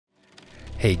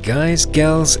Hey guys,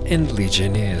 gals, and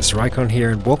legionnaires, Rycon here,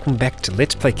 and welcome back to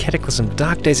Let's Play Cataclysm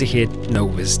Dark Days Ahead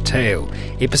Nova's Tale,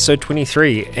 episode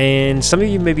 23. And some of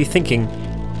you may be thinking,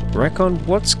 Rycon,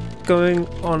 what's going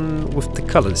on with the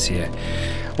colours here?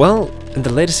 Well, in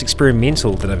the latest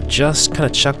experimental that I've just kind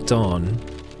of chucked on,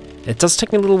 it does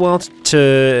take me a little while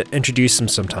to introduce them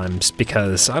sometimes,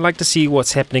 because I like to see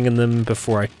what's happening in them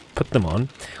before I put them on.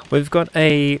 We've got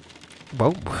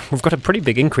a pretty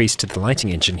big increase to the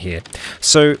lighting engine here.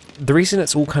 So the reason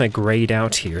it's all kind of greyed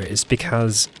out here is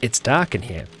because it's dark in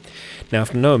here. Now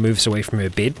if Noah moves away from her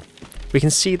bed, we can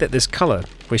see that there's colour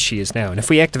where she is now, and if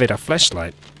we activate our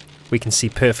flashlight, we can see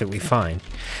perfectly fine.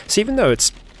 So even though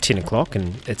it's 10 o'clock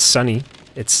and it's sunny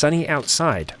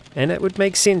outside, and it would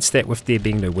make sense that with there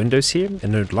being no windows here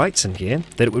and no lights in here,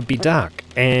 that it would be dark.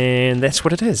 And that's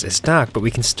what it is. It's dark, but we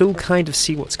can still kind of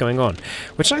see what's going on,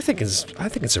 which I think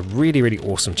it's a really, really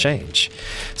awesome change.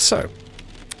 So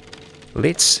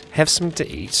let's have something to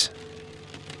eat,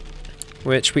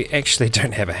 which we actually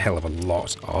don't have a hell of a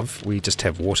lot of. We just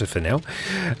have water for now,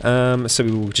 so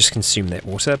we will just consume that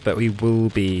water. But we will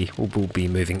be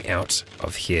moving out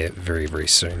of here very, very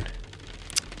soon.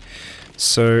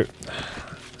 So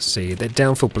see, that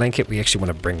downfill blanket we actually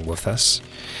want to bring with us.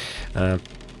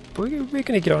 We're going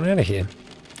to get on out of here.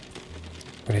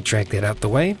 I'm going to drag that out the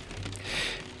way.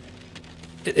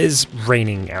 It is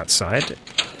raining outside.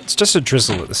 It's just a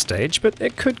drizzle at this stage, but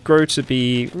it could grow to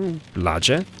be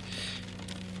larger.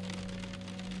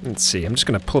 Let's see, I'm just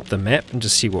going to pull up the map and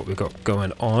just see what we've got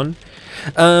going on.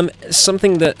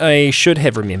 Something that I should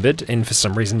have remembered, and for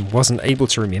some reason wasn't able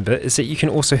to remember, is that you can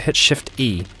also hit Shift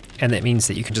E. And that means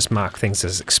that you can just mark things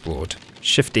as explored.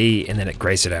 Shift E and then it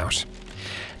grays it out.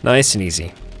 Nice and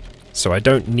easy. So I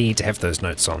don't need to have those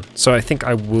notes on. So I think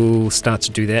I will start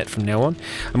to do that from now on.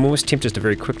 I'm almost tempted to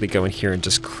very quickly go in here and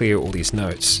just clear all these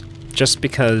notes. Just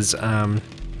because,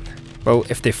 well,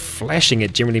 if they're flashing,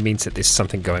 it generally means that there's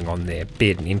something going on there.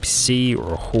 Be it an NPC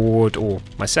or a horde or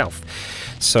myself.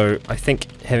 So I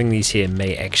think having these here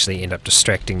may actually end up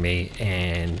distracting me,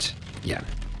 and yeah.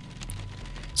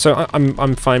 So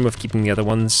I'm fine with keeping the other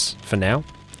ones for now,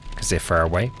 because they're far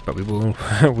away, but we will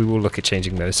we will look at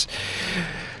changing those.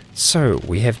 So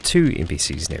we have two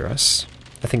NPCs near us.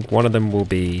 I think one of them will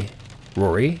be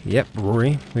Rory. Yep,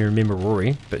 Rory. We remember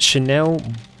Rory. But Chanel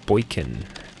Boykin.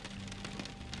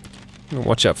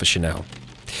 Watch out for Chanel.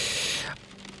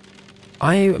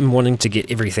 I am wanting to get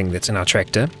everything that's in our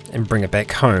tractor and bring it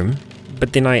back home,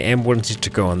 but then I am wanting to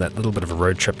go on that little bit of a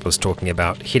road trip I was talking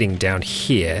about, heading down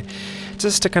here,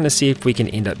 just to kind of see if we can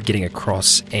end up getting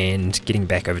across and getting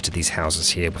back over to these houses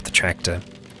here with the tractor.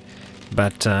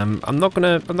 But I'm not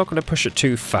gonna push it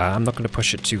too far. I'm not gonna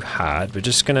push it too hard. We're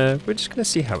just gonna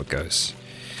see how it goes.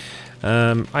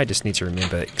 I just need to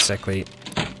remember exactly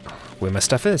where my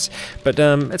stuff is. But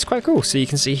it's quite cool. So you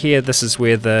can see here, this is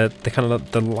where the kind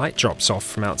of the light drops off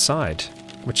from outside,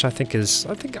 which I think it's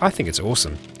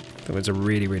awesome. I think it's a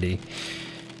really, really,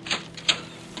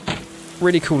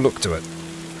 really cool look to it.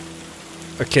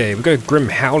 Okay, we've got a Grim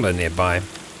Howler nearby.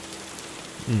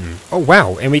 Oh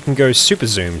wow, and we can go super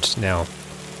zoomed now.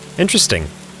 Interesting,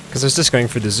 because I was just going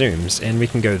through the zooms, and we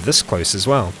can go this close as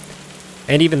well.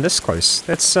 And even this close.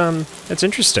 That's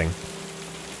interesting.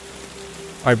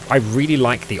 I really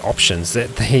like the options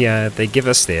that they give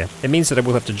us there. It means that I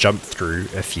will have to jump through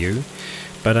a few,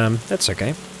 but that's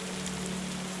okay.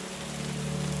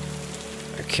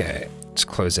 Okay, let's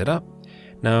close that up.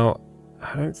 Now,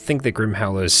 I don't think the Grim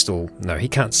Howler is still... No, he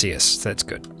can't see us. So that's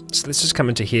good. So let's just come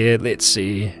into here. Let's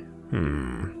see.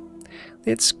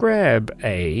 Let's grab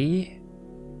a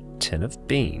tin of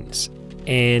beans.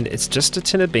 And it's just a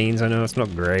tin of beans. I know it's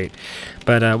not great,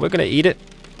 but we're going to eat it.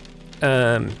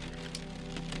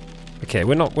 Okay,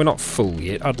 we're not full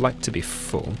yet. I'd like to be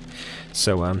full.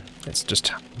 So let's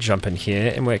just jump in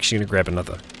here, and we're actually going to grab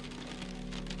another.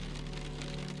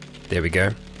 There we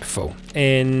go. Full.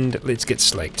 And let's get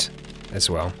slaked as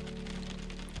well,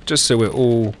 just so we're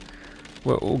all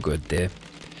good there.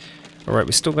 Alright,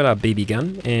 we've still got our BB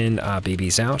gun, and our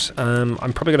BB's out. I'm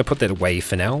probably going to put that away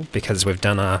for now, because we've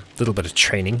done a little bit of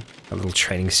training, a little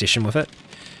training session with it.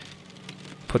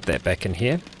 Put that back in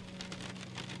here,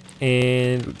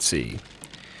 and let's see,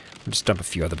 we'll just dump a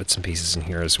few other bits and pieces in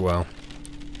here as well.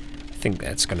 I think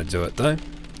that's going to do it though.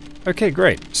 Okay,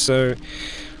 great. So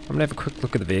I'm going to have a quick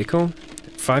look at the vehicle.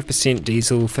 5%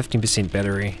 diesel, 15%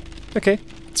 battery. Okay,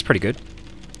 that's pretty good.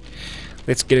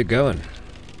 Let's get it going.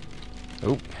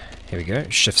 Oh, here we go.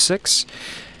 Shift 6.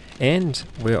 And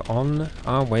we're on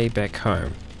our way back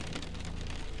home.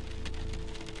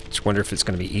 Just wonder if it's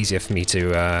going to be easier for me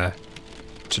to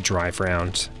drive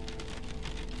around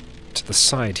to the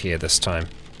side here this time.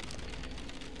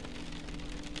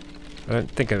 I don't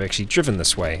think I've actually driven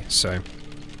this way, so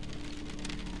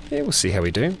yeah, we'll see how we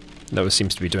do. Noah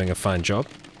seems to be doing a fine job.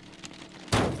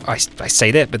 I say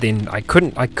that, but then I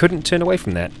couldn't turn away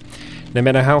from that. No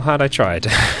matter how hard I tried,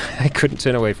 I couldn't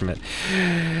turn away from it.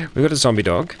 We've got a zombie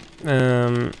dog.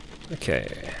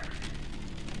 Okay.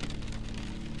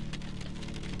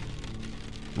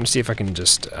 Let me see if I can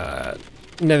just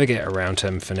navigate around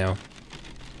him for now.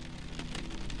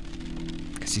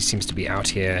 Because he seems to be out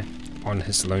here on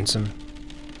his lonesome.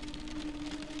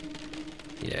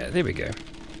 Yeah, there we go.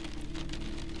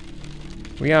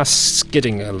 We are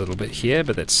skidding a little bit here,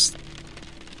 but it's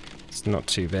not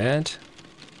too bad.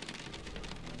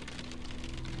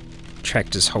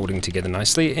 Tractor's holding together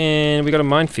nicely, and we got a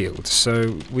minefield,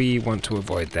 so we want to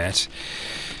avoid that.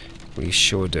 We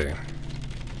sure do.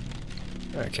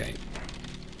 Okay.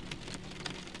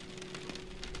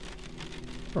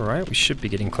 Alright, we should be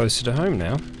getting closer to home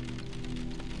now.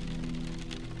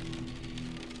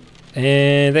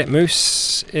 And that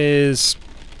moose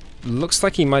looks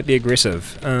like he might be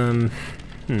aggressive. No,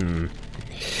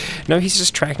 he's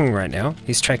just tracking right now.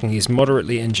 He's tracking, he's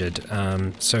moderately injured.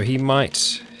 So he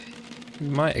might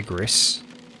aggress.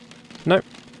 Nope.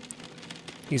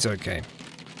 He's okay.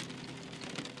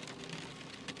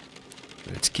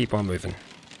 Let's keep on moving.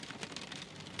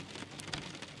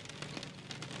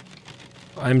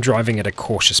 I'm driving at a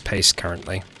cautious pace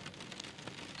currently.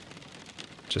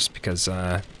 Just because,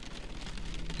 yeah.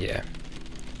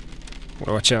 Want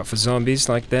to watch out for zombies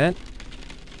like that.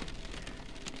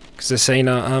 Because this ain't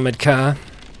our armored car.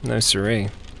 No siree.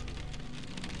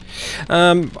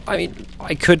 I mean,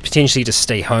 I could potentially just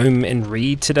stay home and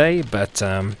read today, but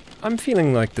I'm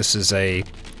feeling like this is an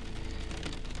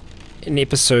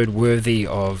episode worthy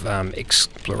of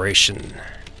exploration.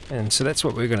 And so that's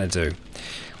what we're going to do.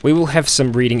 We will have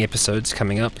some reading episodes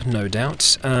coming up, no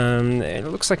doubt. It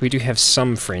looks like we do have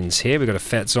some friends here. We've got a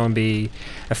fat zombie,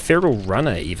 a feral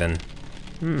runner even.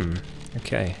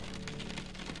 Okay.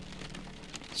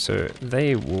 So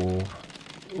they will...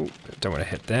 Ooh, don't want to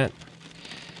hit that.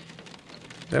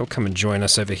 They'll come and join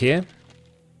us over here.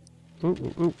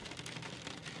 Ooh.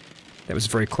 That was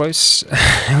very close.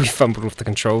 We fumbled with the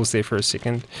controls there for a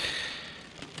second.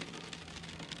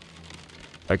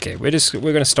 Okay, we're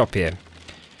going to stop here.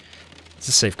 It's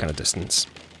a safe kind of distance.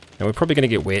 Now we're probably going to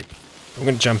get wet. I'm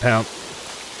going to jump out,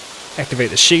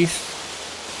 activate the sheath.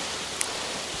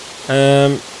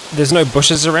 There's no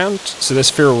bushes around, so this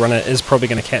feral runner is probably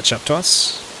going to catch up to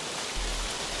us.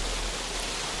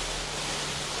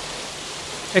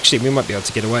 Actually, we might be able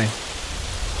to get away.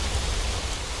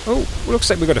 Oh, looks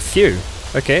like we've got a few.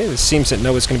 Okay, it seems that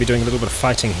Noah's going to be doing a little bit of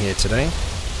fighting here today.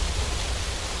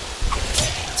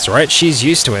 That's right, she's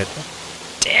used to it.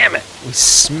 Damn it, we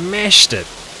smashed it.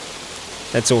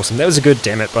 That's awesome. That was a good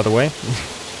damn it, by the way.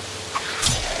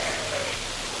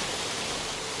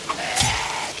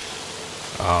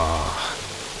 Ah,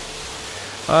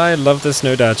 I love this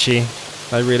Nodachi.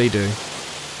 I really do.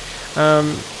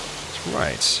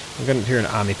 Right. We're going to hear an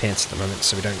army pants at the moment,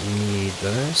 so we don't need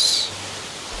those.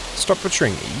 Stop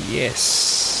butchering.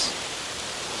 Yes.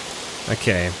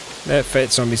 Okay. That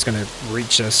fat zombie's going to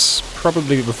reach us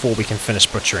probably before we can finish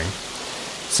butchering.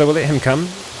 So we'll let him come.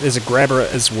 There's a grabber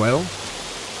as well.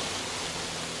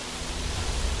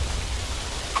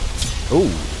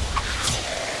 Ooh.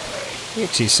 He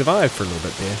actually survived for a little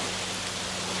bit there.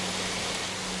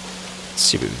 Let's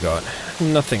see what we've got.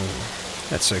 Nothing.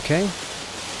 That's okay.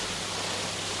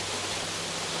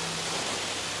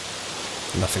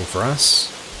 Nothing for us.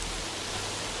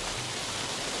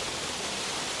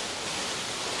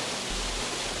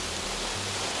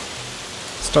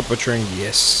 Stop butchering,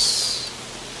 yes.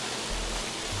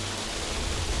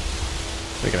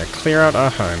 We're going to clear out our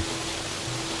home.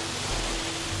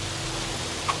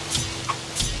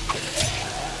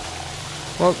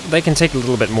 Well, they can take a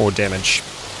little bit more damage.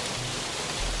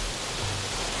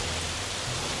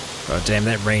 God damn,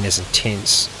 that rain is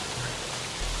intense.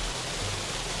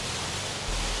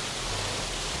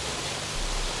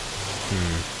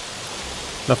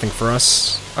 Nothing for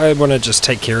us. I want to just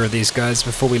take care of these guys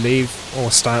before we leave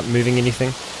or start moving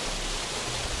anything.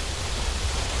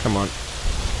 Come on.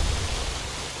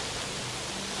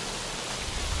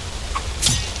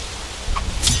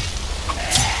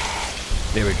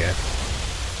 There we go.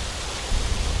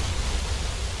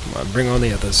 Come on, bring on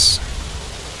the others.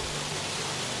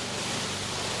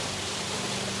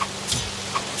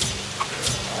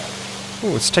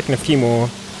 Oh, it's taking a few more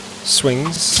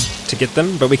swings to get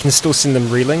them, but we can still send them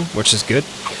reeling, which is good.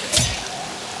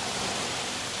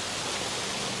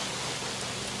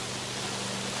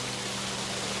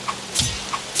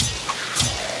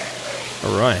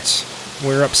 Alright,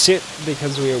 we're upset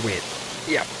because we are wet.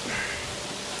 Yep.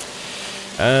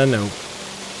 No.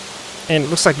 And it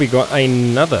looks like we got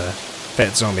another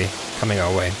fat zombie coming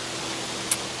our way.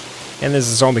 And there's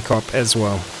a zombie cop as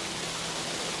well.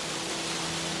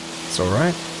 It's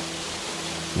alright.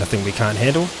 Nothing we can't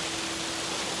handle.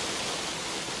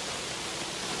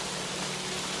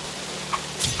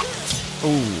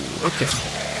 Ooh, okay.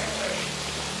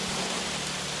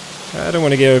 I don't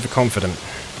want to get overconfident.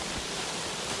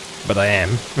 But I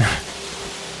am.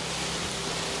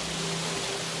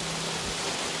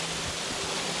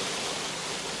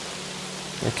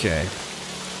 Okay.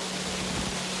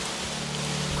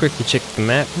 Quickly check the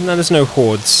map. No, there's no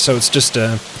hordes, so it's just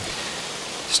a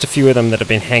few of them that have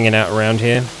been hanging out around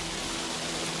here.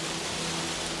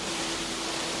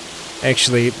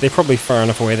 Actually, they're probably far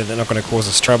enough away that they're not going to cause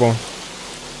us trouble.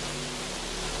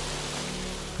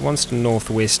 One's to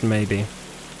northwest, maybe.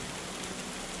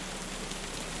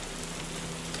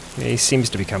 Yeah, he seems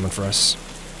to be coming for us.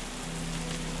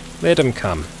 Let him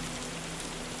come.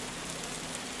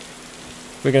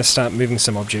 We're going to start moving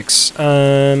some objects.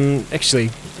 Actually,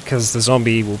 because the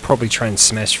zombie will probably try and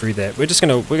smash through that, we're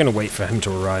gonna wait for him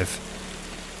to arrive.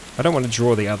 I don't want to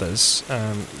draw the others.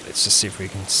 Let's just see if we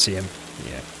can see him.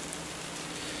 Yeah.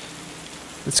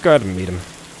 Let's go out and meet him,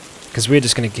 because we're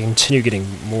just going to continue getting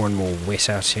more and more wet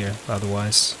out here.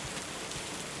 Otherwise,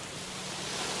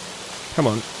 come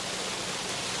on.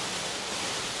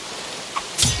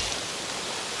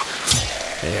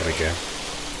 There we go.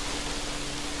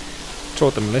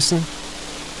 Taught them a lesson.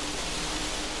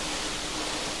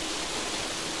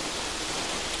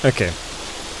 Okay,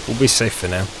 we'll be safe for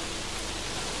now.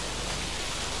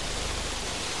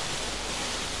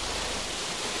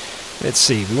 Let's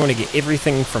see, we want to get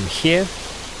everything from here.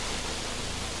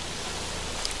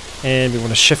 And we want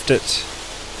to shift it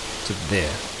to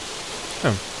there.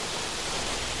 Oh.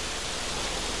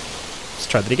 Let's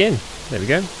try that again. There we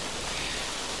go.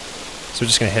 So we're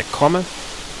just going to hit comma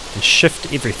and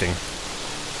shift everything.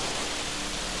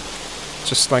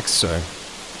 Just like so.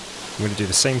 I'm going to do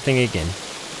the same thing again.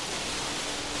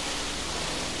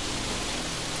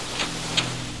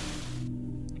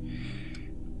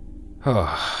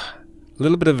 Oh, a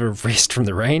little bit of a rest from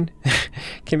the rain.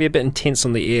 Can be a bit intense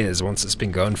on the ears once it's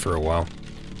been going for a while.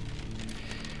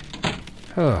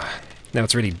 Oh, now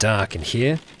it's really dark in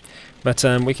here, but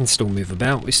we can still move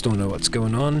about. We still know what's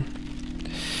going on.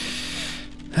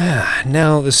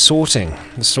 Now the sorting.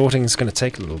 The sorting is going to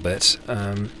take a little bit.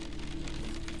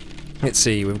 Let's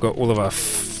see, we've got all of our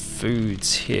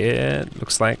foods here,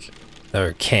 looks like.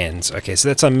 Oh, cans. Okay, so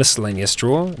that's our miscellaneous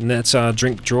drawer, and that's our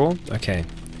drink drawer. Okay.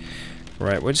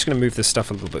 Right, we're just going to move this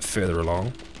stuff a little bit further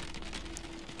along.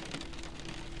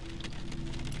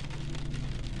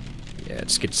 Yeah,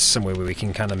 just get somewhere where we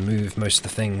can kind of move most of the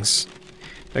things.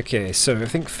 Okay, so I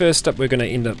think first up we're going to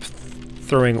end up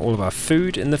throwing all of our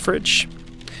food in the fridge.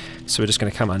 So we're just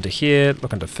going to come under here,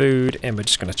 look under food, and we're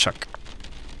just going to chuck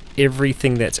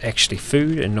everything that's actually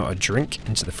food and not a drink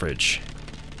into the fridge.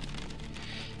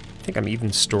 I think I'm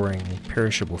even storing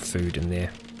perishable food in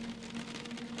there.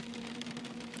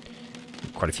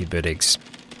 Quite a few bird eggs.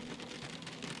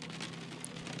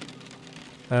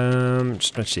 Just want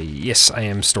to see. Yes, I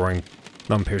am storing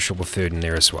non-perishable food in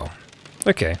there as well.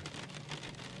 Okay.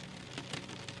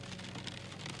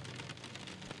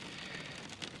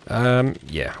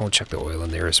 Yeah, I'll chuck the oil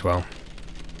in there as well.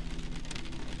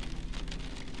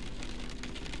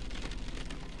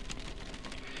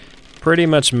 Pretty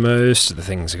much most of the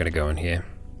things are going to go in here.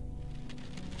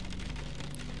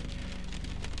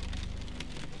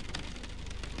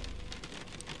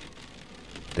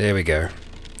 There we go.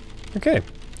 Okay.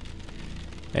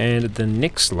 And the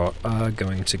next lot are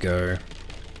going to go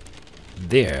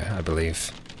there, I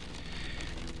believe.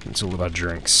 It's all of our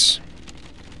drinks.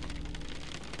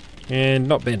 And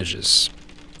not bandages.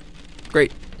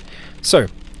 Great. So,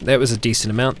 that was a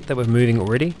decent amount that we're moving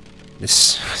already. There's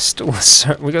still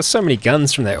we got so many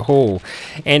guns from that haul,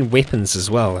 and weapons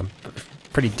as well. I'm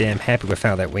pretty damn happy with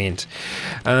how that went.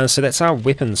 So that's our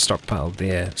weapons stockpile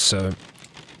there. So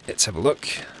let's have a look.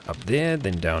 Up there,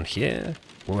 then down here.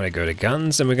 We're going to go to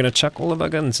guns, and we're going to chuck all of our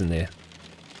guns in there.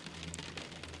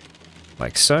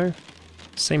 Like so.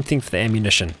 Same thing for the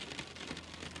ammunition.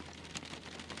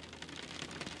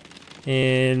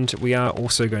 And we are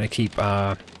also going to keep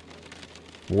our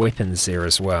weapons there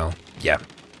as well. Yeah.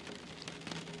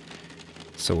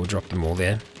 So we'll drop them all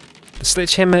there. The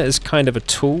sledgehammer is kind of a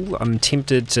tool. I'm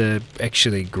tempted to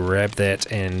actually grab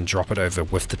that and drop it over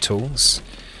with the tools.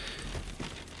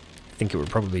 I think it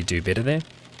would probably do better there.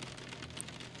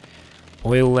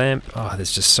 Oil lamp. Oh,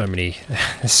 there's just so many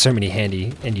there's so many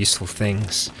handy and useful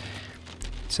things.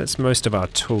 So that's most of our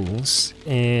tools,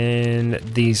 and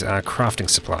these are crafting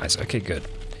supplies. Okay, good.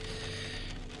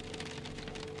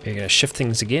 We're going to shift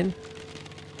things again.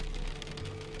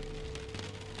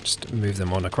 Just move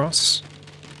them on across.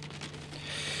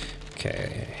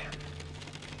 Okay.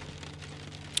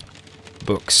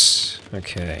 Books.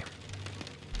 Okay.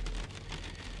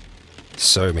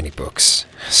 So many books.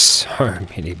 So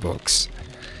many books.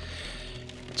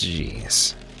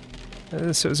 Jeez. So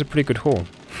it was a pretty good haul.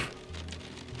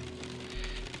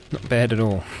 Not bad at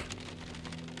all.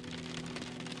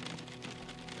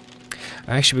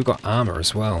 Actually, we've got armor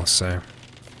as well, so...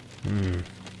 have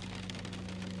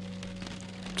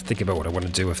to think about what I want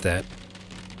to do with that.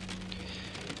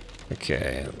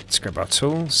 Okay, let's grab our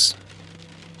tools.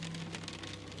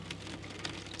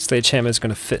 Sledgehammer is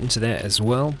going to fit into that as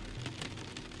well.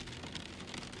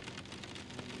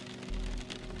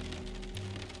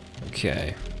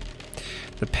 Okay.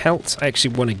 The pelts I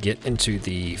actually want to get into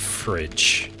the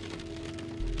fridge.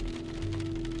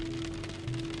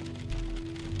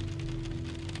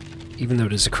 Even though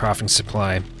it is a crafting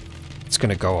supply, it's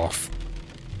going to go off.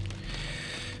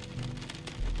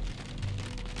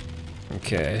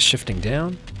 Okay, shifting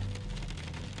down.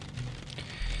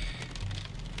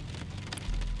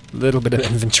 A little bit of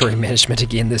inventory management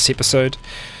again this episode.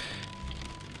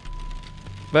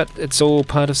 But it's all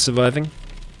part of surviving.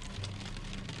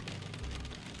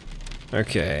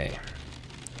 Okay.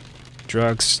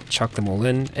 Drugs, chuck them all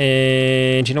in.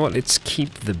 And you know what? Let's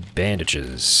keep the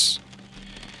bandages.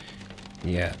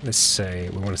 Yeah, let's say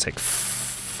we want to take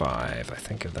 5, I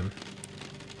think, of them.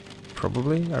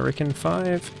 Probably, I reckon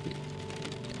 5.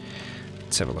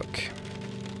 Let's have a look.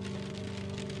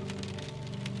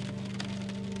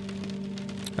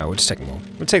 Oh, we'll just take them all.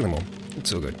 We'll take them all.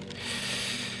 It's all good.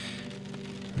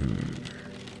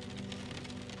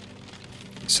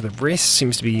 So the rest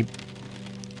seems to be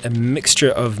a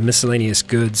mixture of miscellaneous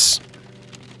goods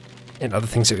and other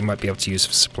things that we might be able to use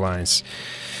for supplies.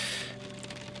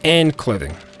 And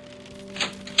clothing.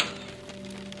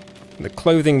 The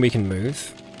clothing we can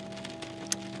move.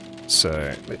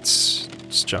 So let's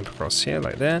just jump across here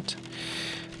like that.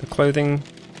 The clothing,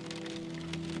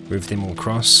 move them all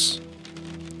across.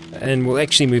 And we'll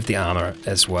actually move the armor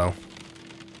as well.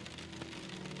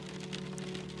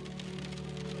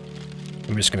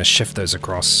 I'm just going to shift those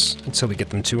across until we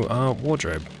get them to our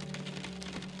wardrobe.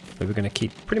 Where we're going to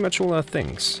keep pretty much all our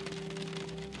things.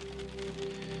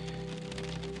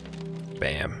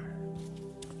 Bam.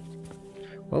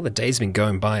 Well, the day's been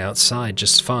going by outside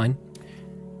just fine.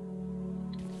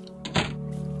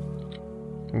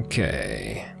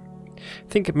 Okay. I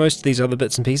think most of these other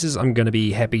bits and pieces I'm going to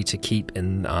be happy to keep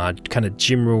in our kind of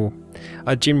general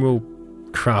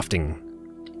crafting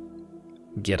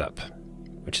getup,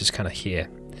 which is kind of here.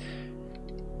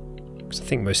 Because I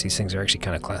think most of these things are actually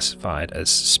kind of classified as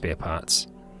spare parts.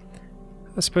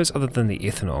 I suppose other than the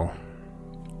ethanol.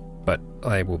 But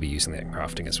I will be using that in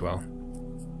crafting as well.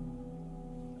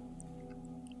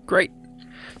 Great.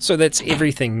 So that's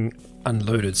everything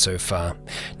unloaded so far.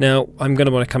 Now I'm going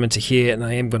to want to come into here and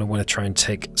I am going to want to try and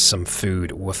take some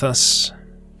food with us.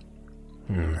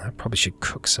 I probably should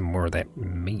cook some more of that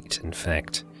meat, in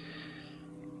fact.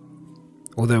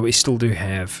 Although we still do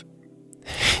have...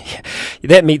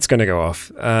 that meat's going to go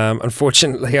off.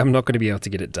 Unfortunately, I'm not going to be able to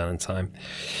get it done in time.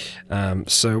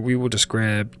 So we will just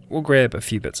grab a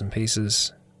few bits and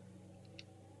pieces.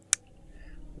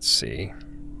 Let's see.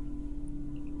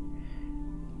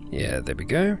 Yeah, there we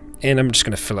go. And I'm just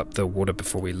going to fill up the water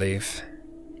before we leave.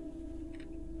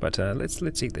 But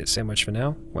let's eat that sandwich for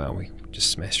now. Wow, we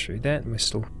just smashed through that and we're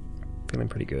still feeling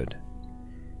pretty good.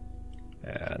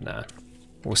 Nah,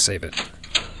 we'll save it.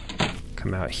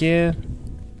 Come out here.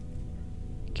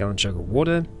 Gallon jug of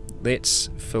water. Let's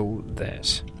fill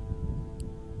that.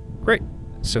 Great.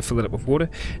 So fill it up with water.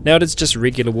 Now it is just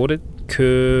regular water.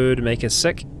 Could make us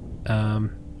sick.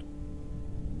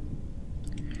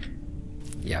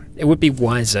 Yeah, it would be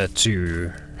wiser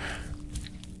to,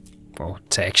 well,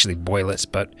 to actually boil it,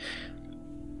 but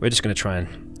we're just going to try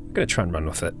and run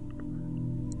with it.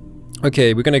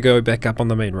 Okay, we're going to go back up on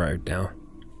the main road now.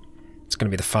 It's going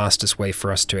to be the fastest way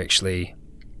for us to actually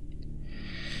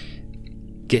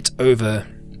get over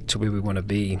to where we want to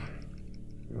be.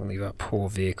 We'll leave our poor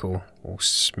vehicle all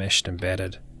smashed and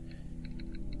battered.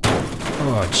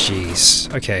 Oh,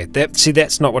 jeez. Okay,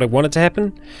 that's not what I wanted to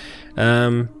happen.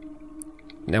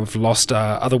 Now we've lost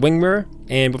our other wing mirror,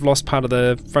 and we've lost part of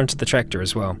the front of the tractor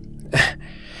as well.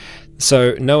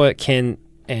 So Noah can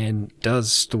and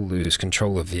does still lose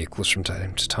control of vehicles from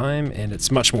time to time, and it's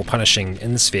much more punishing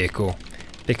in this vehicle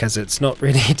because it's not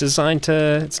really designed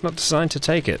to. It's not designed to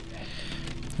take it.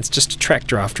 It's just a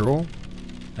tractor after all.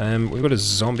 We've got a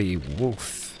zombie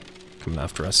wolf coming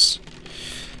after us.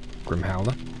 Grim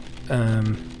Howler.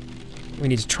 We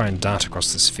need to try and dart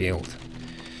across this field.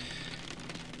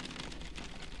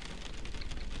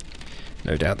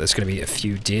 No doubt there's going to be a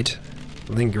few dead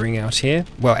lingering out here.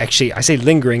 Well, actually, I say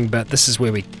lingering, but this is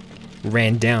where we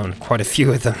ran down quite a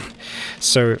few of them.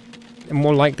 So,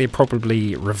 more likely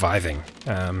probably reviving.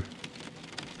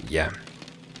 Yeah.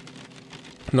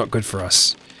 Not good for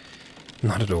us.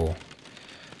 Not at all.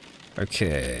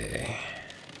 Okay.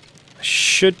 I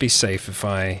should be safe if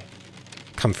I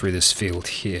come through this field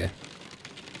here.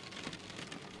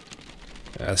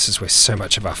 This is where so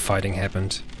much of our fighting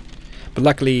happened. But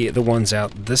luckily, the ones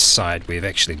out this side we've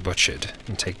actually butchered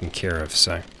and taken care of,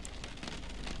 so...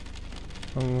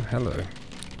 Oh, hello.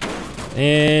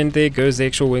 And there goes the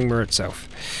actual Wingmer itself.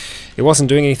 It wasn't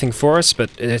doing anything for us, but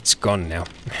it's gone now.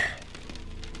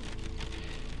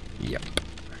 Yep.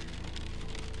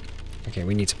 Okay,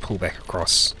 we need to pull back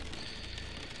across.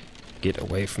 Get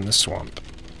away from the swamp.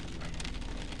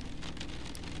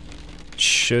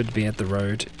 Should be at the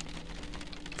road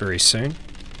very soon.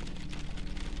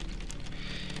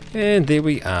 And there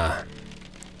we are.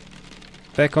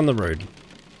 Back on the road.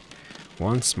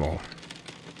 Once more.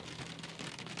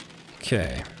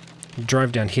 Okay.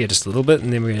 Drive down here just a little bit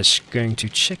and then we're just going to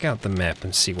check out the map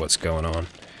and see what's going on.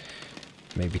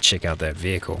 Maybe check out that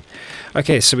vehicle.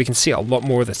 Okay, so we can see a lot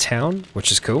more of the town,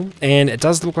 which is cool. And it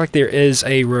does look like there is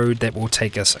a road that will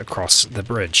take us across the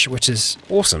bridge, which is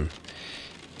awesome.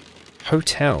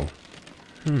 Hotel.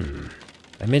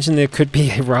 I imagine there could be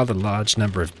a rather large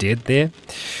number of dead there.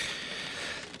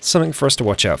 Something for us to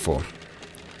watch out for.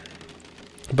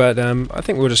 But I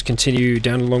think we'll just continue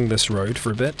down along this road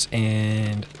for a bit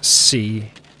and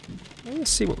see. Let's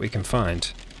see what we can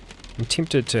find. I'm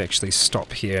tempted to actually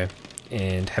stop here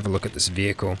and have a look at this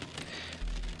vehicle.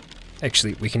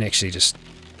 Actually, we can actually just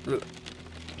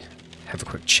have a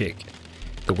quick check.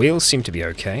 The wheels seem to be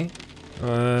okay.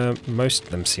 Most of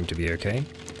them seem to be okay.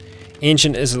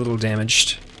 Engine is a little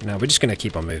damaged. No, we're just going to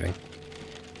keep on moving.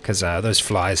 Because those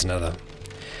flies and other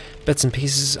bits and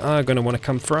pieces are going to want to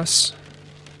come for us.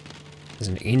 There's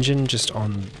an engine just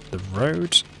on the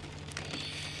road.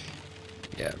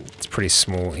 Yeah, it's a pretty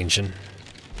small engine.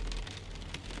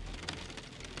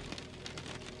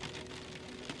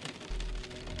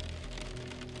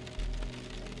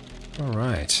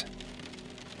 Alright.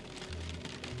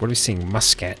 What are we seeing?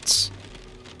 Muskats.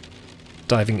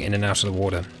 Diving in and out of the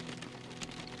water.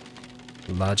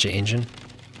 Larger engine.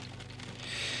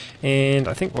 And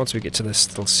I think once we get to this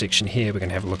little section here, we're going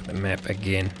to have a look at the map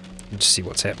again and just see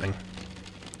what's happening.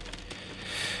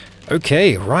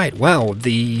 Okay, right, wow,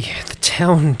 the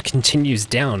town continues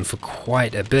down for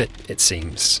quite a bit, it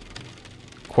seems.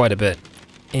 Quite a bit.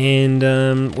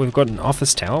 And we've got an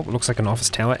office tower, it looks like an office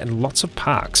tower, and lots of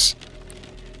parks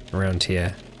around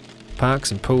here.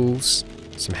 Parks and pools,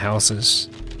 some houses.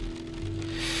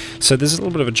 So there's a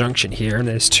little bit of a junction here, and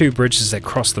there's two bridges that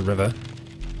cross the river.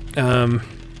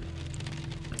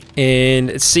 And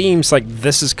it seems like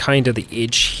this is kind of the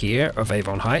edge here of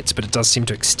Avon Heights, but it does seem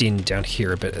to extend down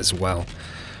here a bit as well.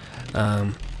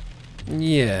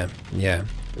 Yeah.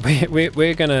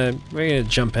 We're gonna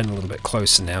jump in a little bit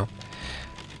closer now,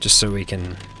 just so we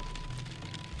can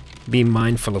be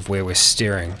mindful of where we're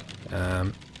steering.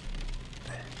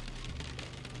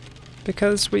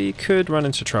 Because we could run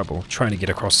into trouble trying to get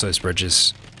across those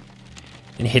bridges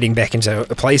and heading back into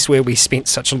a place where we spent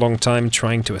such a long time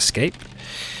trying to escape.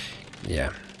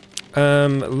 Yeah.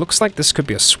 Looks like this could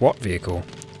be a SWAT vehicle,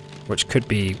 which could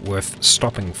be worth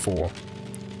stopping for.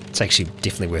 It's actually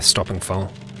definitely worth stopping for,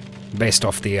 based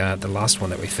off the last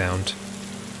one that we found.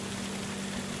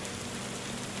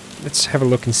 Let's have a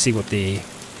look and see what the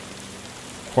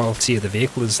quality of the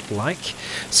vehicle is like.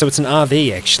 So it's an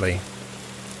RV, actually.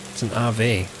 It's an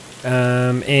RV.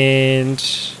 And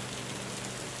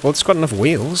well, it's got enough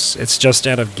wheels. It's just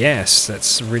out of gas.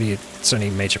 That's really its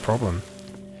only major problem.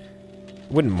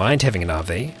 Wouldn't mind having an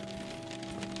RV.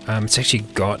 It's actually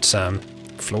got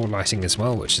floor lighting as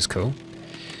well, which is cool.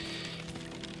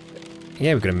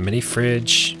 Yeah, we've got a mini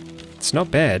fridge. It's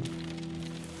not bad.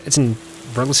 It's in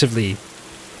relatively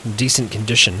decent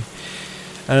condition.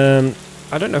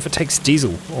 I don't know if it takes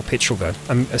diesel or petrol though.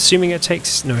 I'm assuming it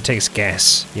takes... no, it takes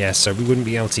gas. Yeah, so we wouldn't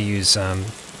be able to use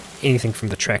anything from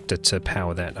the tractor to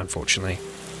power that, unfortunately.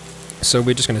 So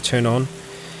we're just going to turn on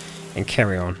and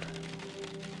carry on.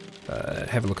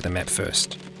 Have a look at the map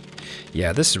first.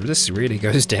 Yeah, this really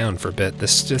goes down for a bit.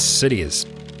 This city is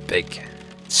big.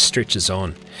 It stretches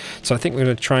on. So I think we're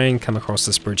going to try and come across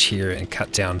this bridge here and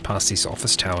cut down past these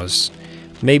office towers.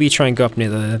 Maybe try and go up near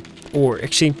the... or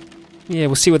actually, Yeah,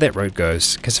 we'll see where that road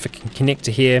goes, because if it can connect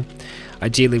to here,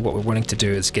 ideally what we're wanting to do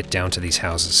is get down to these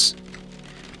houses.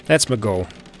 That's my goal.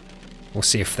 We'll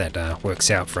see if that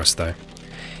works out for us, though.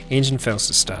 Engine fails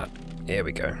to start. There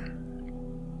we go.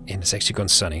 And it's actually gone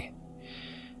sunny.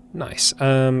 Nice.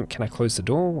 Can I close the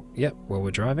door? Yep, while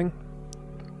we're driving.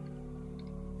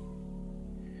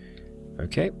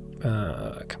 Okay.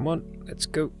 Come on, let's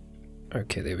go.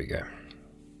 Okay, there we go.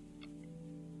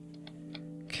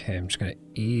 Okay, I'm just going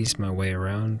to ease my way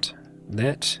around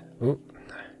that. Oh.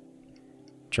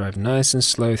 Drive nice and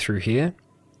slow through here.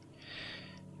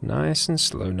 Nice and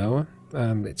slow, Noah.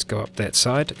 Let's go up that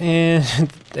side,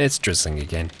 and it's drizzling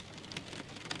again.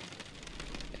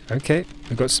 Okay,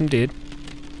 we've got some dead.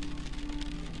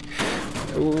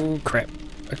 Oh, crap.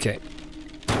 Okay.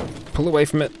 Pull away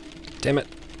from it. Damn it.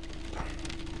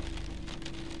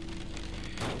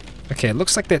 Okay, it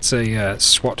looks like that's a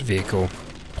SWAT vehicle,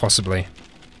 possibly.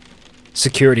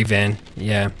 Security van,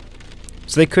 yeah.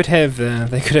 So they could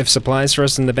have supplies for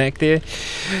us in the back there,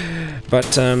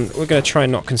 but we're going to try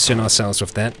and not concern ourselves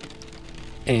with that,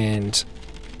 and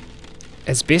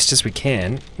as best as we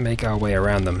can, make our way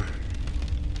around them.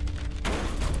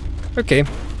 Okay,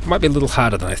 might be a little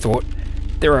harder than I thought.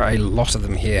 There are a lot of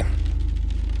them here,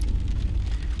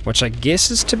 which I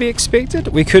guess is to be expected.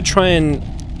 We could try and...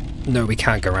 No, we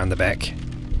can't go around the back.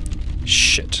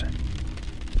 Shit.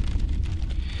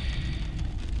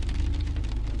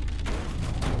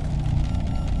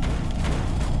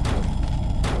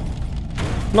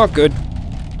 Not good.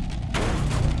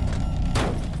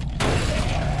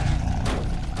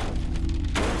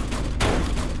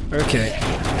 Okay.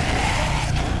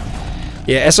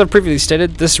 Yeah, as I've previously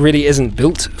stated, this really isn't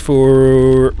built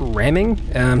for ramming.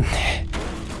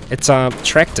 It's our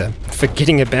tractor for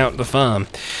getting about the farm.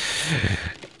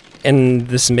 And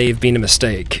this may have been a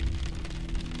mistake.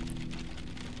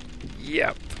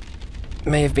 Yep.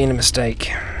 May have been a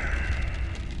mistake.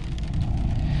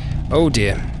 Oh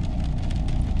dear.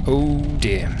 Oh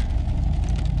dear.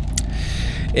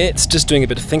 It's just doing a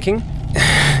bit of thinking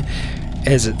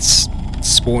as it's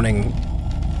spawning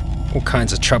all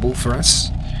kinds of trouble for us.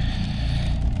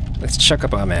 Let's chuck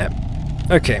up our map.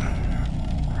 Okay.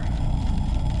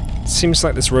 Seems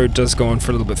like this road does go on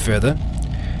for a little bit further,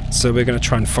 so we're going to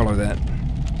try and follow that.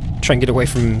 Try and get away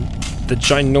from the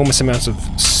ginormous amounts of...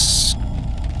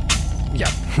 yeah.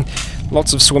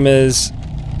 Lots of swimmers,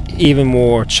 even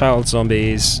more child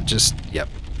zombies, just, yep.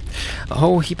 A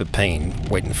whole heap of pain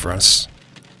waiting for us.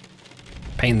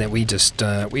 Pain that we just,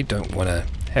 we don't want to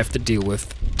have to deal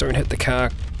with. Don't hit the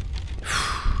car.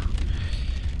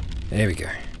 There we go.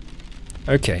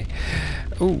 Okay.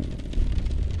 Ooh.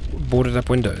 Boarded up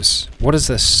windows. What is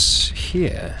this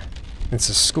here? It's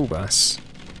a school bus.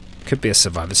 Could be a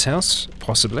survivor's house,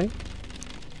 possibly.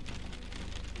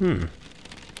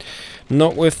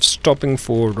 Not worth stopping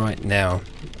for right now.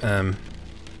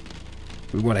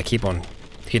 We want to keep on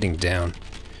heading down.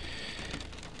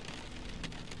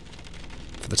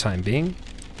 For the time being.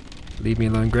 Leave me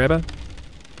alone, grabber.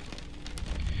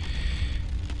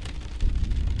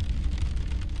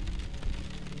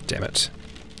 Damn it.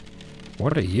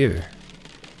 What are you?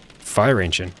 Fire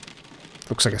engine.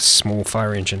 Looks like a small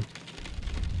fire engine.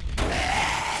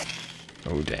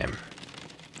 Oh, damn.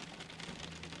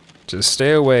 Just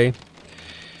stay away.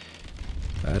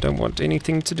 I don't want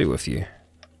anything to do with you.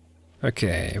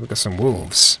 Okay, we've got some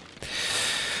wolves.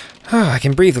 Oh, I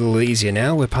can breathe a little easier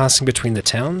now. We're passing between the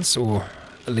towns, or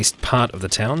at least part of the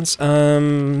towns.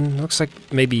 Looks like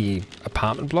maybe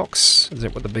apartment blocks. Is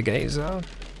that what the big A's are?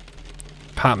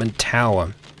 Apartment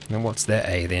tower. And what's that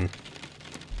A then?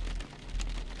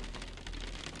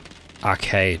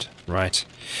 Arcade, right.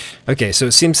 Okay, so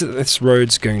it seems that this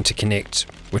road's going to connect,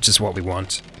 which is what we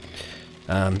want.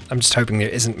 I'm just hoping there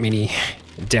isn't many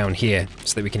down here,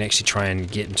 so that we can actually try and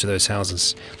get into those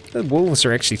houses. The wolves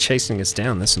are actually chasing us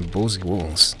down. There's some ballsy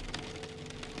wolves.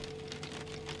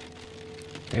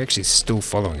 They're actually still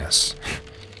following us.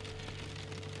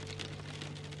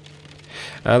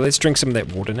 Let's drink some of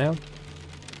that water now.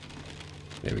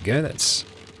 There we go, that's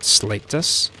slaked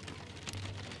us.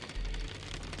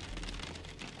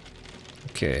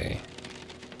 Okay.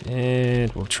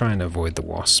 And we'll try and avoid the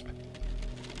wasp.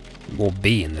 Or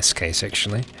bee in this case,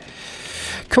 actually.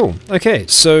 Cool, okay,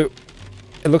 so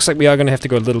it looks like we are going to have to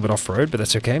go a little bit off-road, but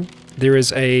that's okay. There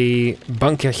is a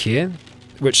bunker here,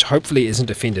 which hopefully isn't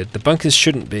defended. The bunkers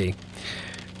shouldn't be.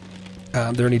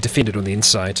 They're only defended on the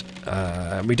inside.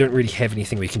 We don't really have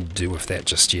anything we can do with that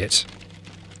just yet.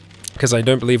 Because I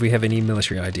don't believe we have any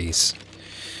military IDs.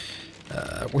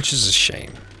 Which is a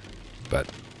shame. But,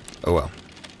 oh well.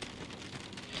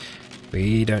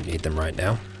 We don't need them right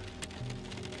now.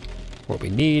 What we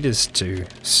need is to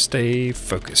stay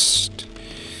focused.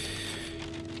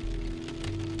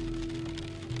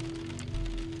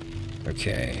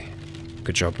 Okay.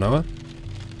 Good job, Noah.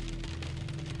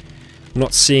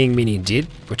 Not seeing many dead,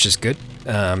 which is good.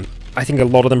 I think a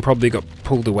lot of them probably got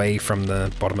pulled away from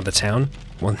the bottom of the town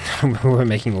when we were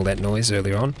making all that noise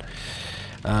earlier on.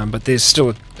 But there's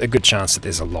still a good chance that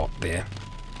there's a lot there.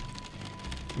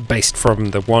 Based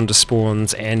from the wander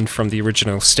spawns and from the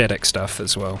original static stuff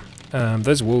as well.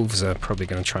 Those wolves are probably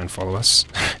going to try and follow us.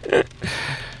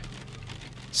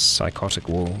 Psychotic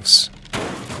wolves.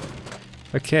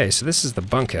 Okay, so this is the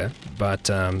bunker, but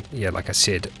yeah, like I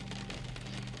said,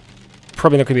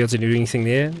 probably not going to be able to do anything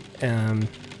there,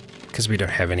 because we don't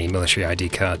have any military ID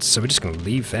cards, so we're just going to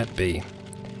leave that be.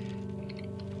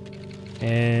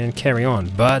 And carry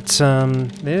on, but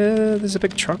there's a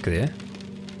big truck there.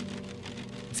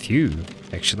 A few,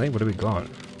 actually. What do we got?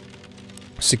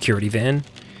 Security van,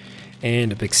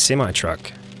 and a big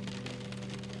semi-truck.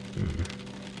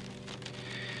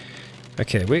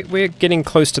 Okay, we're getting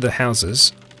close to the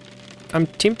houses. I'm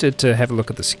tempted to have a look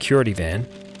at the security van,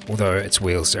 although its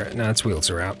wheels are... no, its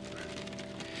wheels are out.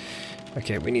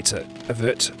 Okay, we need to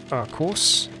avert our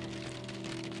course.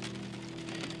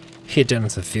 Head down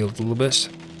into the field a little bit. So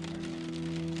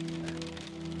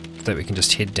that we can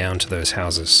just head down to those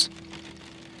houses.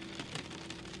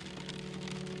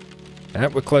 Ah,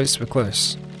 we're close, we're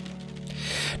close.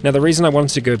 Now the reason I wanted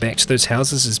to go back to those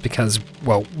houses is because,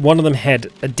 well, one of them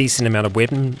had a decent amount of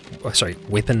weapon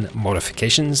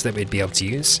modifications that we'd be able to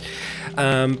use.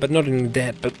 But not only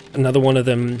that, but another one of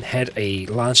them had a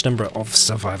large number of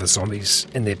survivor zombies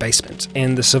in their basement.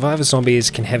 And the survivor zombies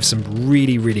can have some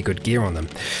really, really good gear on them.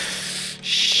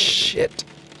 Shit.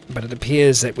 But it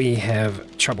appears that we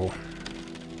have trouble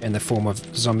in the form of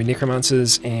zombie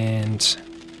necromancers and,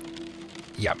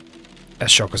 yep, a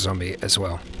shocker zombie as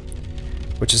well.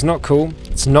 Which is not cool.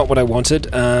 It's not what I wanted.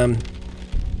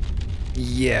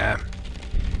 Yeah.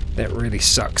 That really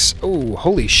sucks. Oh,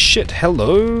 holy shit.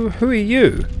 Hello? Who are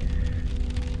you?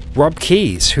 Rob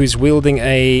Keys, who's wielding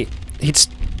a... he's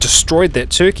destroyed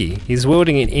that turkey. He's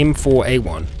wielding an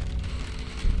M4A1.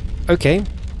 Okay.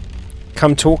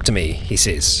 Come talk to me, he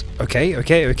says. Okay.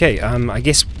 I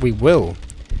guess we will.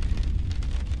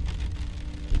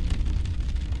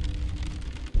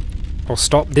 Oh,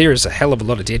 stop. There is a hell of a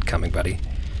lot of dead coming, buddy.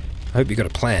 I hope you got a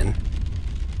plan.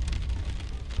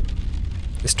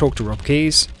 Let's talk to Rob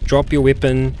Keys. Drop your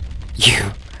weapon,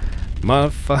 you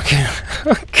motherfucker.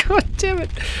 Oh, god damn it.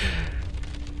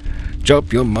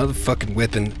 Drop your motherfucking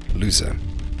weapon, loser.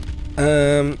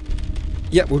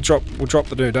 Yeah, we'll drop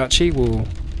the Nodachi.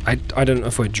 I don't know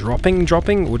if we're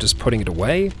dropping or just putting it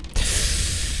away.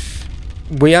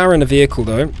 We are in a vehicle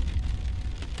though.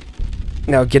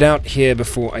 Now get out here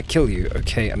before I kill you.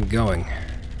 Okay, I'm going.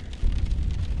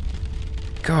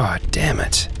 God damn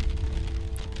it.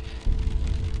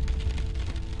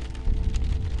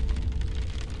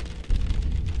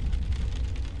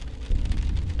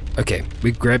 Okay,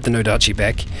 we grabbed the Nodachi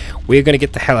back. We're going to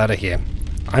get the hell out of here.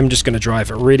 I'm just going to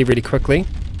drive really, really quickly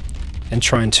and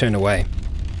try and turn away.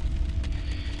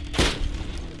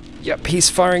 Yep,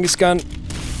 he's firing his gun,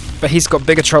 but he's got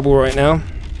bigger trouble right now.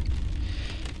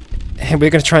 And we're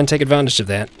going to try and take advantage of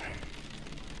that.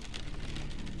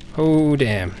 Oh,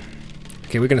 damn.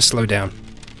 Okay, we're going to slow down.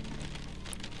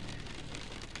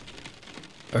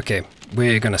 Okay,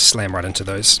 we're going to slam right into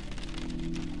those.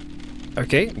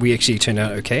 Okay, we actually turned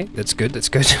out okay. That's good, that's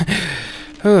good.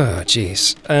 Oh,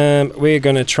 jeez. We're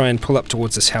going to try and pull up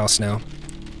towards this house now.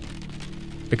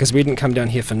 Because we didn't come down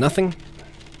here for nothing.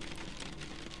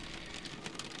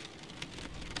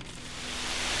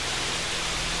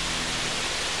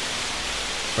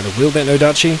 We're going to wield that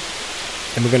Nodachi,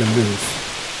 and we're going to move.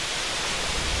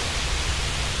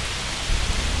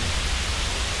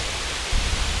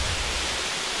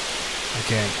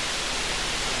 Okay.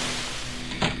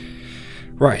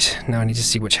 Right, now I need to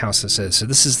see which house this is. So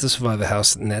this is the survivor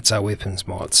house, and that's our weapons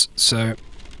mods. So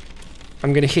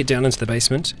I'm going to head down into the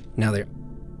basement. Now there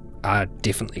are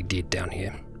definitely dead down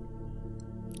here.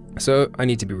 So I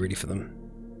need to be ready for them.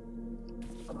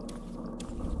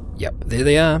 Yep, there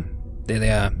they are. There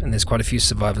they are, and there's quite a few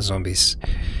survivor zombies,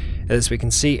 as we can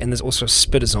see, and there's also a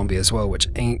spitter zombie as well, which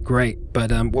ain't great.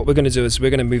 But what we're going to do is we're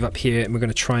going to move up here, and we're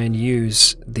going to try and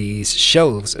use these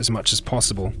shelves as much as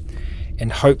possible,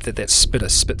 and hope that that spitter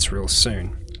spits real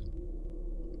soon.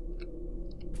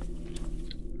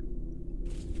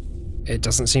 It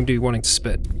doesn't seem to be wanting to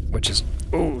spit, which is...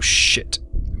 oh shit.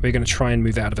 We're going to try and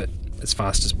move out of it as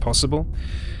fast as possible.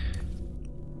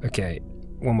 Okay,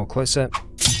 one more close-up.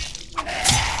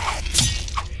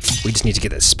 We just need to get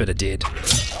that spitter dead.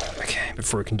 Okay,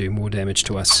 before it can do more damage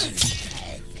to us.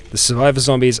 The survivor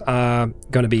zombies are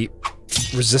going to be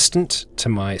resistant to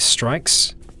my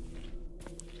strikes.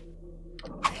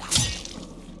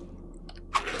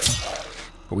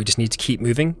 But we just need to keep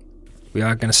moving. We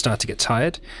are going to start to get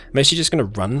tired. I'm actually just going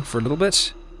to run for a little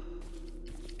bit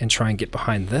and try and get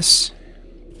behind this.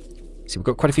 See, we've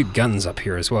got quite a few guns up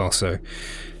here as well, so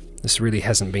this really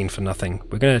hasn't been for nothing.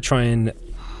 We're going to try and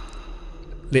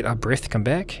let our breath come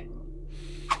back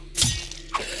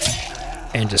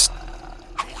and just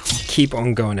keep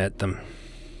on going at them.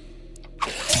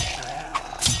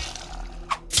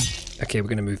 Okay, we're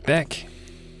going to move back.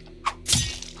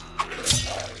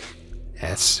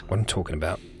 That's what I'm talking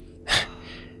about.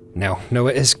 Now,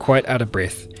 Noah is quite out of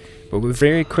breath, but we're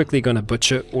very quickly going to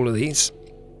butcher all of these.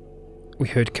 We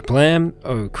heard kablam.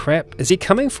 Oh crap, is he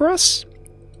coming for us?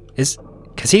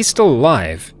 Because he's still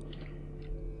alive.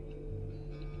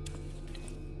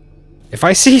 If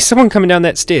I see someone coming down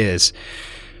that stairs...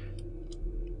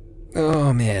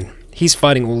 Oh man, he's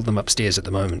fighting all of them upstairs at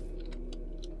the moment.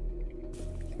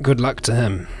 Good luck to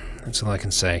him. That's all I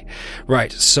can say.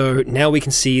 Right, so now we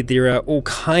can see there are all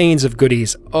kinds of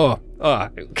goodies. Oh,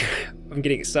 I'm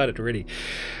getting excited already.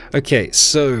 Okay,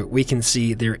 so we can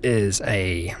see there is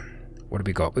a... What have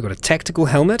we got? We've got a tactical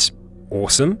helmet.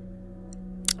 Awesome.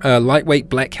 A lightweight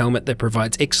black helmet that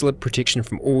provides excellent protection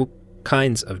from all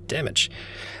kinds of damage.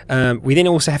 We then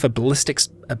also have a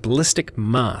ballistic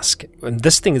mask, and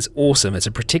this thing is awesome. It's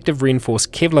a protective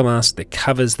reinforced Kevlar mask that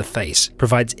covers the face,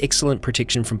 provides excellent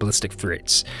protection from ballistic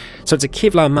threats. So it's a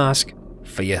Kevlar mask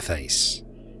for your face.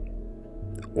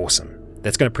 Awesome.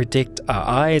 That's going to protect our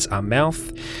eyes, our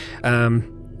mouth.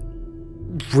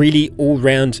 Really all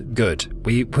round good.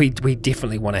 We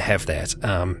definitely want to have that.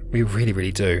 We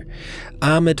really do.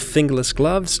 Armored fingerless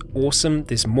gloves, awesome.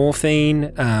 There's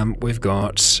morphine. We've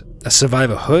got a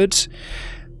survivor hood,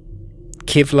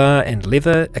 Kevlar and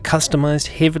leather, a customized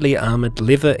heavily armored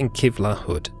leather and Kevlar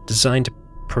hood designed to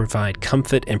provide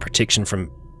comfort and protection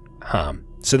from harm.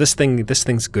 So this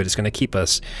thing's good. It's going to keep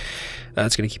us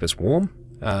warm,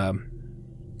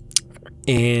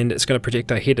 and it's going to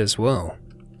protect our head as well.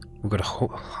 We've got a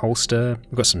holster,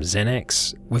 we've got some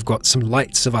Xanax, we've got some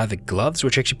light survivor gloves,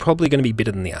 which are actually probably going to be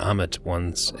better than the armored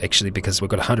ones, actually, because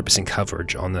we've got 100%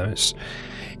 coverage on those.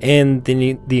 And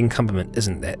then the encumberment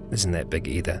isn't that big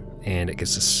either, and it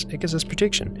gives us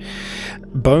protection.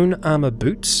 Bone armor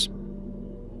boots,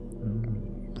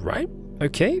 right?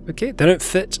 Okay. They don't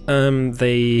fit.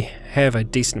 They have a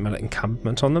decent amount of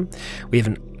encumberment on them. We have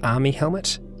an army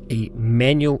helmet, a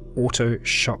manual auto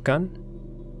shotgun,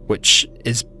 which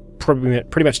is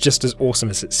pretty much just as awesome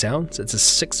as it sounds. It's a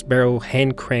 6-barrel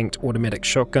hand-cranked automatic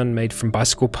shotgun made from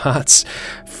bicycle parts.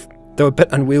 Though a bit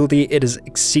unwieldy, it is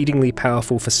exceedingly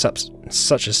powerful for such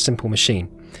a simple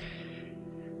machine.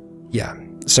 Yeah,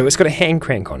 so it's got a hand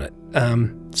crank on it.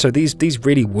 So these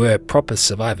really were proper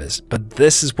survivors, but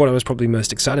this is what I was probably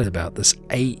most excited about, this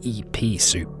AEP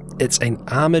suit. It's an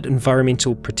armored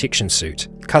environmental protection suit,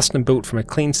 custom built from a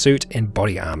clean suit and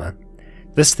body armor.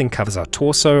 This thing covers our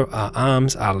torso, our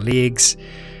arms, our legs,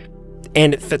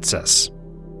 and it fits us.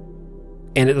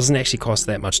 And it doesn't actually cost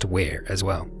that much to wear as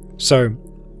well. So,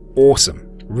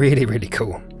 awesome. Really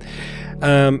cool.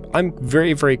 I'm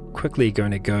very quickly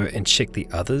going to go and check the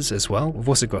others as well. We've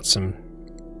also got some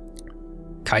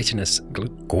chitinous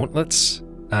gauntlets,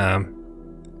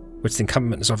 which the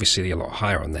encumberment is obviously a lot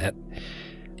higher on that.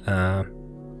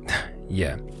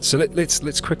 Yeah, so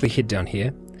let's quickly head down here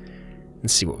and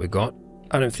see what we've got.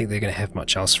 I don't think they're going to have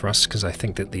much else for us, because I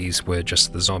think that these were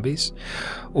just the zombies.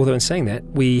 Although in saying that,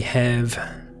 we have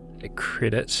a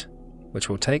credit, which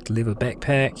we'll take. Leather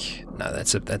backpack. No,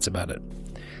 that's about it.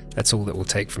 That's all that we'll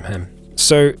take from him.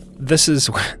 So this is...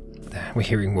 We're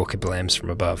hearing walker blams from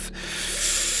above.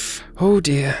 Oh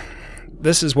dear.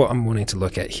 This is what I'm wanting to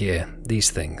look at here. These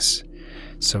things.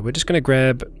 So we're just going to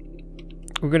grab...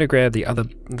 We're going to grab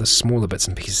the smaller bits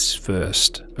and pieces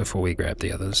first, before we grab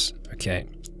the others. Okay.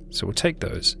 So we'll take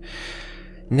those.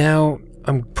 Now,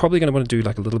 I'm probably going to want to do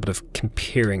like a little bit of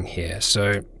comparing here.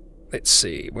 So, let's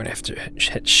see. We're going to have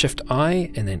to hit Shift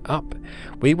I and then up.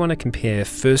 We want to compare,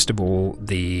 first of all,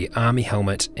 the army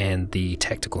helmet and the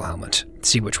tactical helmet.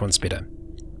 See which one's better.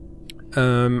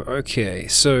 Okay,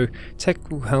 so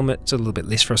tactical helmet's a little bit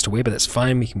less for us to wear, but that's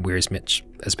fine. We can wear as much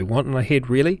as we want on our head,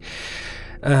 really.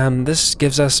 This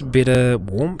gives us better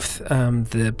warmth.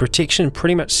 The protection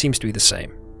pretty much seems to be the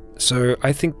same. So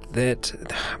I think that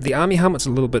the army helmet's a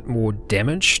little bit more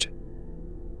damaged,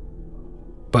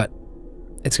 but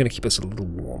it's going to keep us a little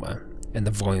warmer, and the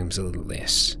volume's a little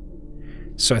less.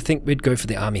 So I think we'd go for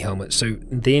the army helmet. So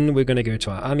then we're going to go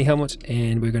to our army helmet,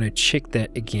 and we're going to check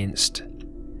that against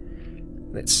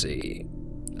Let's see.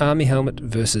 Army helmet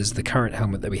versus the current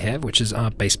helmet that we have, which is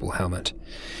our baseball helmet.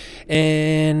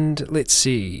 And let's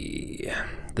see.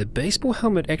 The baseball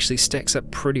helmet actually stacks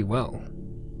up pretty well.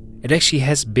 It actually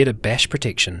has better bash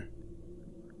protection.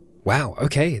 Wow,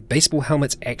 okay, baseball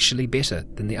helmet's actually better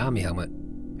than the army helmet.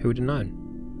 Who would have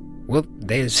known? Well,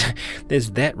 there's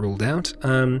that ruled out.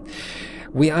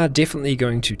 We are definitely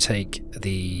going to take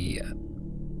the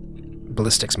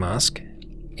ballistics mask,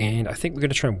 and I think we're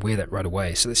going to try and wear that right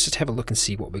away. So let's just have a look and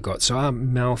see what we got. So our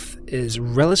mouth is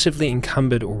relatively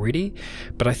encumbered already,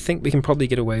 but I think we can probably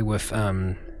get away with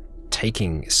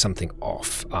taking something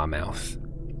off our mouth.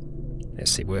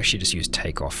 Let's see, we'll actually just use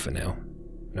take off for now.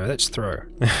 No, that's throw.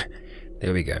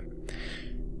 There we go.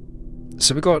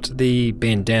 So we got the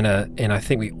bandana, and I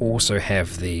think we also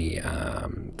have the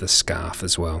scarf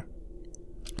as well.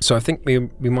 So I think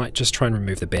we might just try and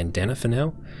remove the bandana for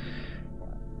now.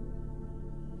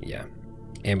 Yeah,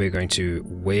 and we're going to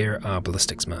wear our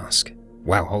ballistics mask.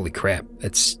 Wow, holy crap!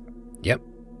 Yep,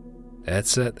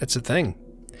 that's a thing.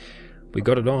 We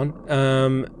got it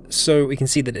on. So we can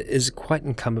see that it is quite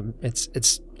encumbered.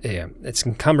 It's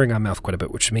encumbering our mouth quite a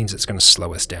bit, which means it's going to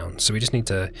slow us down. So we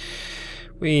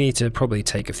need to probably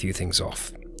take a few things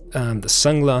off. The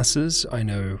sunglasses, I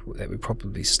know that we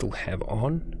probably still have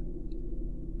on.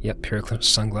 Yep, pair of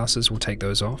sunglasses. We'll take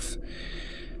those off.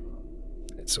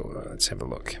 Let's have a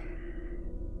look.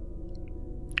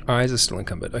 Eyes are still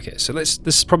encumbered. Okay, so this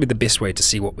is probably the best way to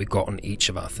see what we've got on each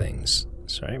of our things.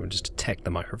 Sorry, we'll just attack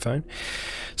the microphone.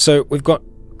 So we've got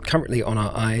currently on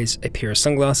our eyes a pair of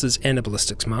sunglasses and a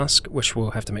ballistics mask, which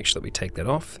we'll have to make sure that we take that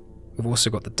off. We've also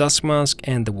got the dust mask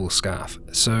and the wool scarf.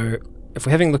 So if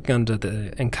we're having a look under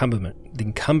the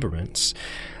encumbrance,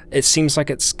 it seems like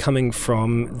it's coming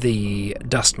from the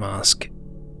dust mask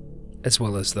as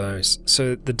well as those.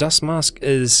 So the dust mask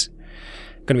is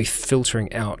going to be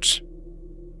filtering out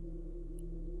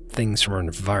things from our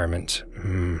environment.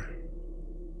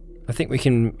 I think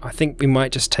we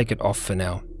might just take it off for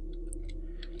now.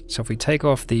 So if we take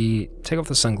off the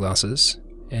sunglasses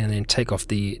and then take off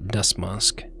the dust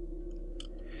mask,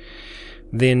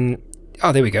 then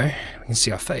there we go. We can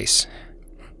see our face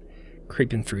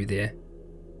creeping through there.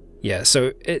 Yeah,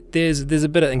 so there's a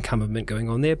bit of encumberment going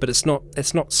on there, but it's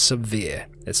not severe.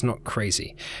 It's not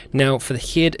crazy. Now for the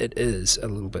head, it is a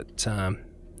little bit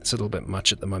it's a little bit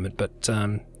much at the moment, but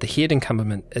the head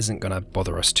encumberment isn't going to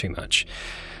bother us too much.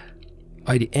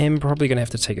 I am probably going to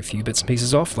have to take a few bits and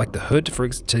pieces off, like the hood,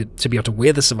 to be able to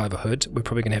wear the survivor hood. We're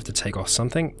probably going to have to take off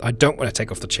something. I don't want to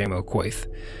take off the chainmail coif.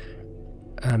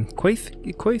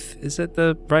 Coif? Is that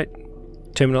the right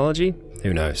terminology?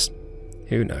 Who knows?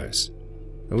 Who knows?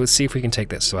 Well, let's see if we can take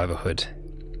that survivor hood.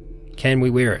 Can we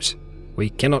wear it?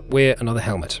 We cannot wear another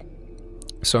helmet.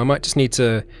 So I might just need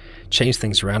to change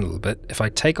things around a little bit. If I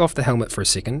take off the helmet for a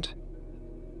second,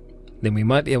 then we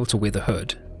might be able to wear the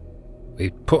hood. We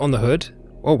put on the hood.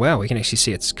 Oh wow, we can actually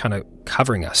see it's kind of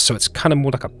covering us. So it's kind of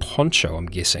more like a poncho, I'm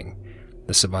guessing,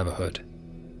 the survivor hood.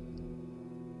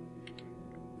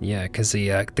 Yeah, because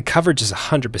the coverage is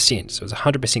 100%, so it's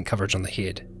 100% coverage on the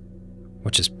head,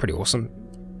 which is pretty awesome.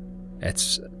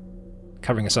 It's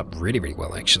covering us up really, really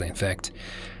well, actually, in fact.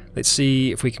 Let's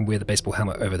see if we can wear the baseball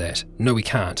helmet over that. No, we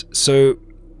can't. So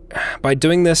by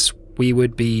doing this, we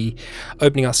would be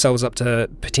opening ourselves up to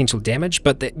potential damage,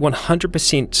 but that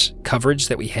 100% coverage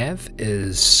that we have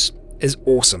is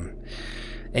awesome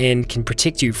and can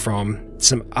protect you from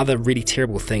some other really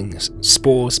terrible things,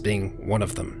 spores being one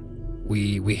of them.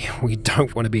 We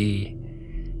don't want to be...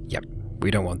 Yep,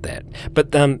 we don't want that.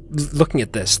 But looking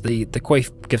at this, the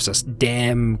coif gives us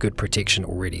damn good protection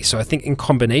already. So I think in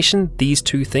combination, these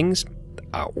two things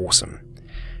are awesome.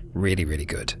 Really, really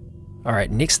good.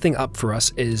 Alright, next thing up for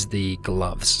us is the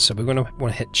gloves. So we're going to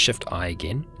want to hit Shift I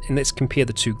again. And let's compare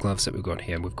the two gloves that we've got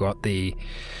here. We've got the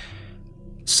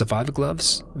survivor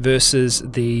gloves versus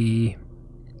the...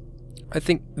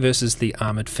 versus the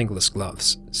armored fingerless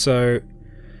gloves. So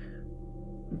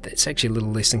that's actually a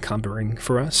little less encumbering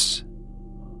for us.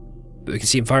 But we can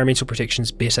see environmental protection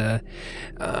is better.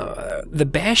 The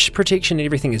bash protection and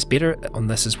everything is better on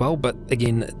this as well, but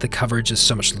again, the coverage is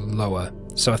so much lower.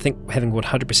 So I think having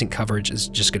 100% coverage is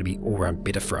just going to be all around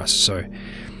better for us. So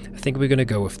I think we're going to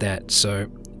go with that. So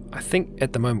I think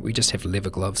at the moment we just have leather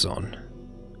gloves on.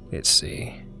 Let's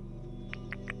see.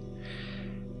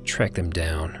 Track them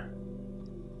down.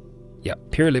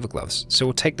 Yep, pair of leather gloves. So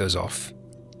we'll take those off.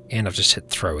 And I've just hit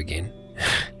throw again.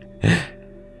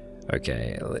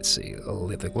 Okay, let's see.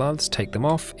 Leather gloves, take them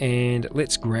off, and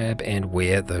let's grab and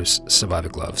wear those survivor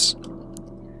gloves.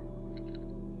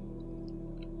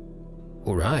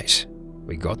 Alright,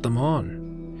 we got them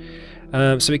on.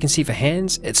 So we can see for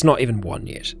hands, it's not even 1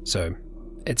 yet. So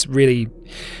it's really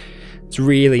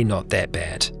not that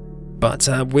bad. But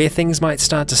where things might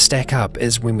start to stack up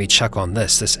is when we chuck on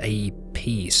this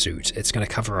AEP suit. It's going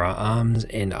to cover our arms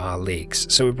and our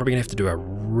legs. So we're probably going to have to do a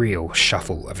real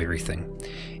shuffle of everything.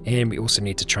 And we also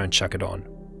need to try and chuck it on.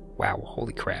 Wow,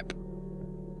 holy crap.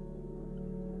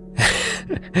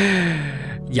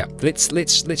 Yeah,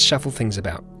 let's shuffle things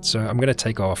about. So I'm going to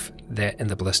take off that and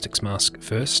the ballistics mask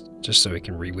first, just so we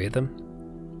can rewear them.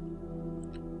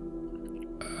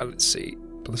 Let's see,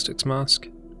 ballistics mask.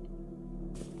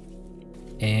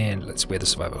 And let's wear the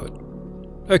survivor hood.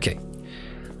 Okay.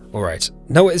 Alright.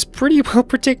 Noah is pretty well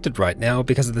protected right now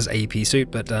because of this AEP suit,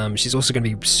 but she's also going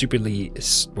to be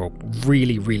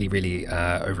really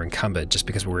over encumbered just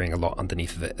because we're wearing a lot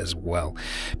underneath of it as well.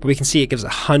 But we can see it gives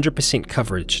 100%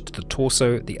 coverage to the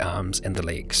torso, the arms, and the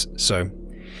legs. So,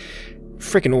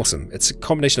 freaking awesome. It's a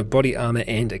combination of body armor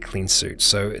and a clean suit.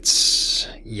 So it's,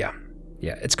 yeah,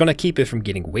 it's going to keep her from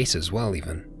getting wet as well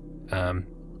even.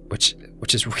 Which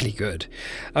is really good.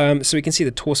 So we can see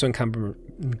the torso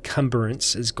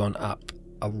encumbrance has gone up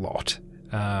a lot,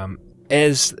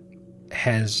 as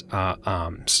has our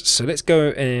arms. So let's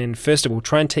go and first of all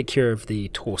try and take care of the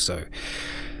torso.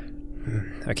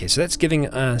 Okay, so that's giving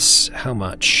us how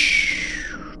much?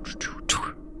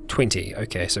 20.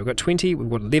 Okay, so we've got 20, we've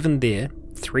got 11 there,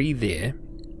 3 there,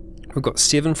 we've got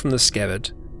 7 from the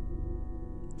scabbard,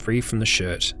 3 from the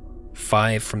shirt,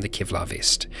 5 from the Kevlar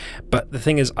vest. But the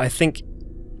thing is, I think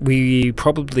we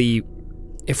probably,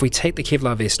 if we take the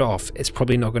Kevlar vest off, it's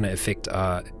probably not going to affect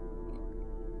our...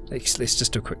 Let's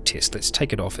just do a quick test. Let's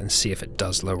take it off and see if it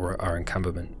does lower our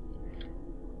encumberment.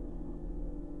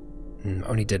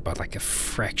 Only did by like a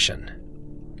fraction.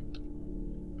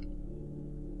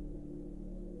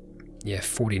 Yeah,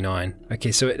 49.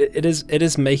 Okay, so it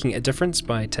is making a difference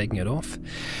by taking it off.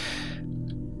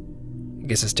 I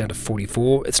guess it's down to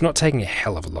 44. It's not taking a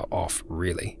hell of a lot off,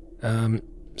 really.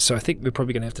 So I think we're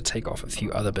probably going to have to take off a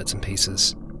few other bits and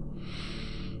pieces.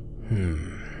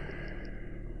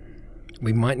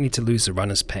 We might need to lose the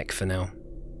runner's pack for now.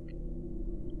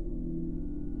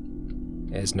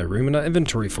 There's no room in our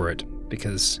inventory for it,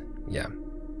 because, yeah.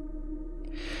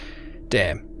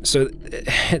 Damn. So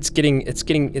it's keeping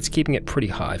it pretty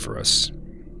high for us.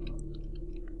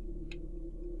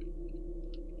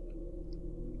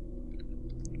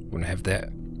 Want to have that,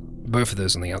 both of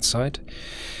those on the outside,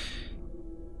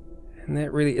 and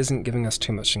that really isn't giving us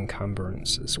too much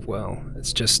encumbrance as well.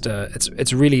 It's just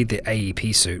it's really the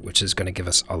AEP suit which is going to give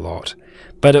us a lot,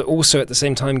 but it also at the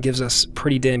same time gives us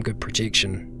pretty damn good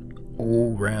protection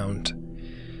all round.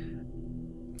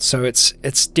 So it's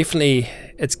definitely,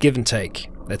 it's give and take,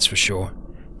 that's for sure.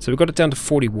 So we've got it down to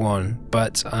 41,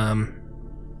 but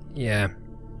yeah,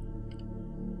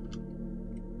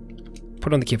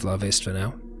 put on the Kevlar vest for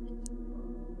now.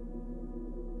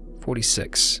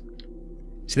 46.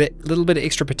 See, that little bit of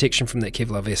extra protection from that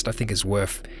Kevlar vest I think is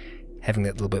worth having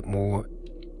that little bit more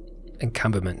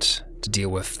encumberment to deal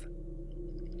with.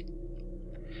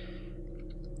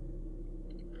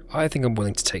 I think I'm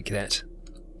willing to take that.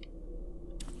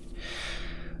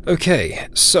 Okay,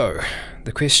 so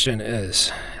the question is,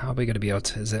 how are we going to be able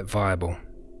to, is that viable?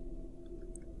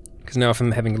 Because now if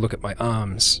I'm having a look at my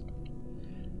arms,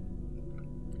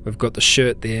 we've got the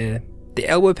shirt there. The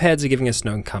elbow pads are giving us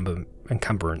no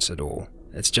encumbrance at all.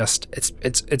 It's just,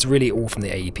 it's really all from the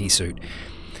AEP suit.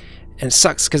 And it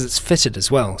sucks because it's fitted as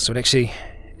well, so it actually,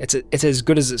 it's as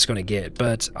good as it's going to get,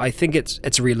 but I think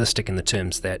it's realistic in the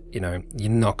terms that, you know, you're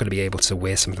not going to be able to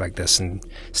wear something like this and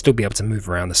still be able to move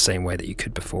around the same way that you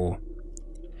could before.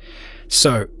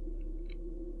 So,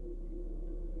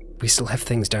 we still have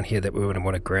things down here that we would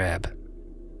want to grab.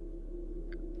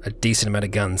 A decent amount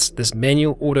of guns. This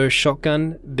manual auto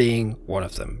shotgun being one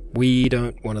of them. We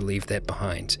don't want to leave that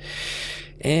behind.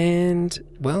 And,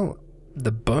 well,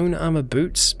 the bone armor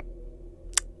boots,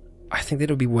 I think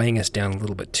that'll be weighing us down a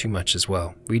little bit too much as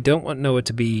well. We don't want Noah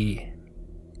to be...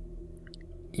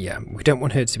 Yeah, we don't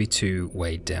want her to be too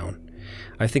weighed down.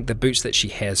 I think the boots that she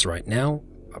has right now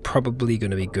are probably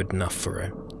going to be good enough for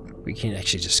her. We can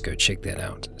actually just go check that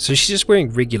out. So she's just wearing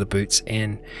regular boots,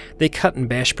 and their cut and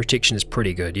bash protection is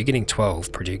pretty good. You're getting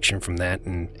 12 protection from that,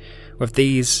 and with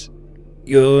these,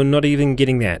 you're not even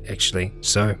getting that, actually.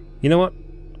 So, you know what?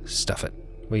 Stuff it.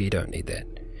 We don't need that.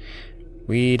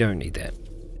 We don't need that.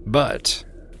 But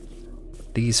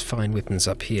these fine weapons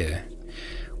up here,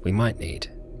 we might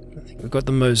need. I think we've got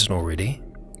the Mosin already.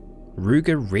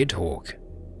 Ruger Redhawk.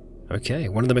 Okay,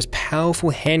 one of the most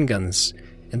powerful handguns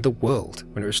in the world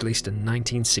when it was released in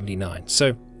 1979.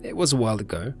 So it was a while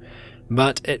ago.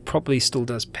 but it probably still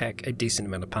does pack a decent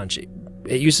amount of punch.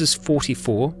 It uses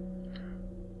 44,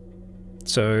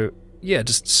 so yeah,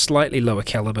 just slightly lower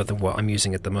caliber than what I'm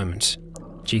using at the moment.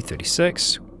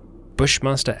 G36,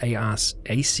 Bushmaster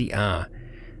ACR.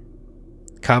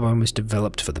 Carbine was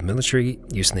developed for the military,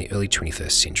 used in the early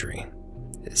 21st century.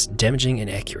 It's damaging and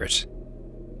accurate,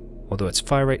 although its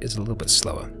fire rate is a little bit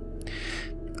slower.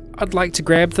 I'd like to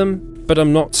grab them, but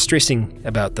I'm not stressing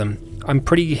about them. I'm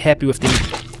pretty happy with them.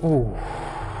 Oh,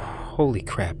 holy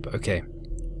crap, okay.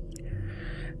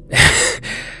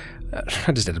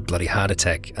 I just had a bloody heart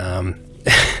attack.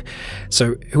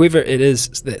 So whoever it is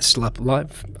that's still up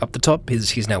alive up the top,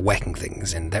 he's now whacking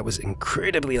things, and that was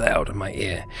incredibly loud in my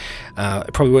ear.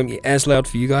 It probably won't be as loud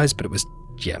for you guys, but it was,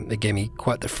 yeah, it gave me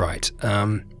quite the fright.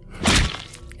 And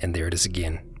there it is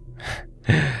again.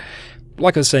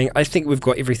 Like I was saying, I think we've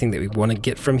got everything that we want to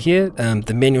get from here.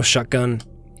 The manual shotgun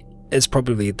is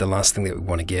probably the last thing that we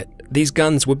want to get. These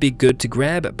guns would be good to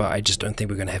grab, but I just don't think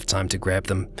we're going to have time to grab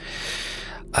them.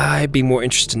 I'd be more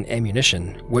interested in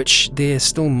ammunition, which there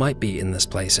still might be in this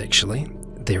place, actually.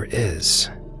 There is.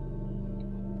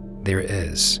 There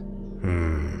is.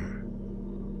 I'm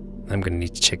going to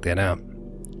need to check that out.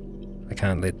 I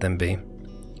can't let them be.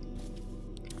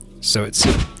 So it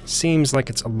seems like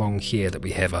it's along here that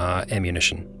we have our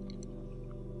ammunition.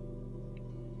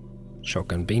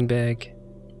 Shotgun beanbag.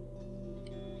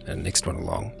 And next one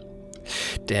along.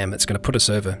 Damn, it's going to put us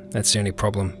over. That's the only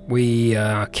problem. We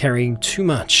are carrying too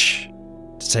much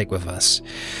to take with us.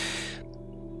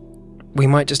 We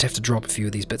might just have to drop a few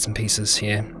of these bits and pieces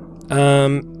here.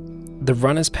 The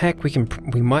runner's pack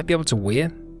we might be able to wear.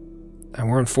 And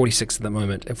we're on 46 at the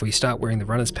moment. If we start wearing the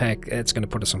runner's pack, it's going to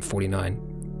put us on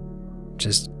 49.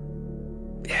 Just,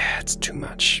 yeah, it's too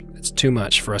much. It's too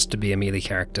much for us to be a melee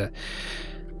character.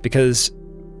 Because,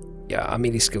 yeah, our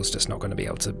melee skill's just not going to be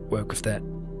able to work with that.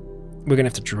 We're going to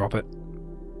have to drop it.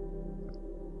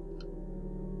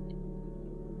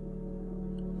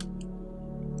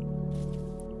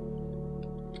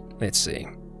 Let's see.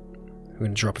 We're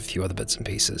going to drop a few other bits and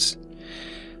pieces.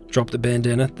 Drop the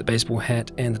bandana, the baseball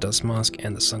hat, and the dust mask,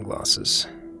 and the sunglasses.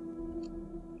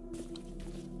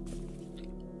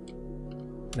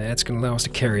 That's going to allow us to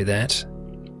carry that.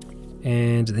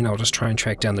 And then I'll just try and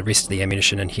track down the rest of the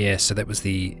ammunition in here. So that was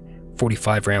the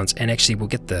 45 rounds, and actually we'll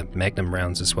get the Magnum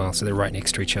rounds as well, so they're right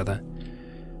next to each other.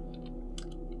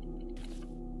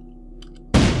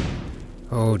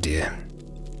 Oh dear.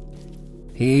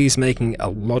 He's making a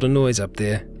lot of noise up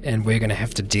there, and we're going to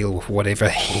have to deal with whatever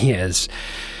he has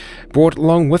brought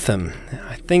along with him.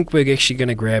 I think we're actually going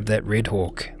to grab that Red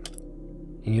Hawk.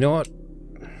 And you know what?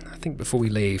 I think before we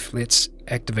leave, let's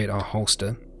activate our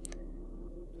holster.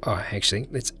 Oh, actually,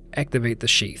 let's activate the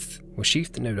sheath. We're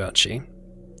sheathed in Nodachi.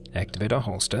 Activate our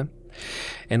holster,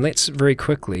 and let's very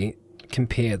quickly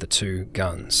compare the two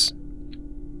guns.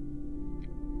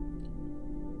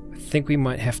 I think we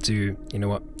might have to, you know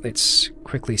what, let's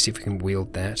quickly see if we can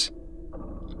wield that,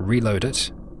 reload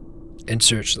it,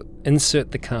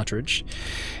 insert the cartridge,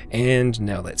 and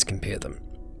now let's compare them.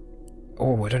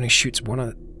 Oh, it only shoots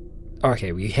one.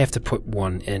 Okay, we have to put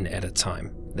one in at a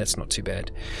time. That's not too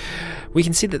bad. We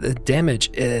can see that the damage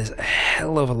is a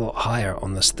hell of a lot higher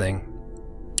on this thing.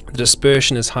 The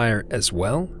dispersion is higher as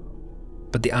well,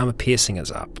 but the armor piercing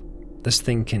is up. This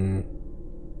thing can...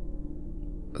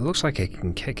 It looks like it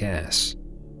can kick ass.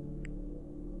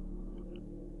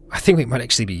 I think we might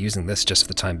actually be using this just for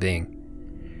the time being,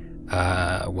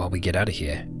 while we get out of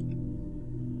here.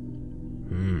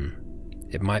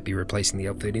 It might be replacing the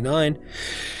L39.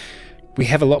 We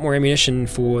have a lot more ammunition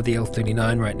for the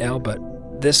L39 right now,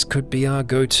 but this could be our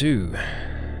go-to.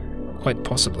 Quite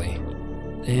possibly.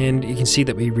 And you can see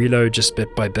that we reload just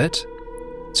bit by bit.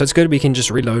 So it's good we can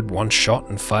just reload one shot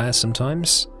and fire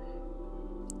sometimes.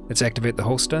 Let's activate the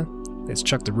holster. Let's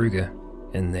chuck the Ruger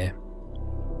in there.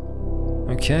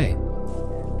 Okay.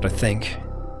 But I think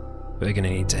we're going to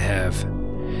need to have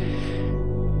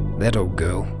that old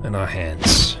girl in our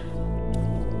hands.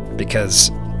 Because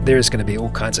there is going to be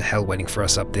all kinds of hell waiting for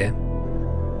us up there.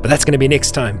 But that's going to be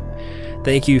next time.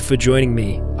 Thank you for joining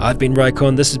me. I've been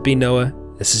Rycon, this has been Noah.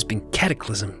 This has been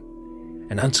Cataclysm,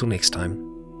 and until next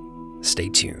time, stay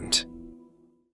tuned.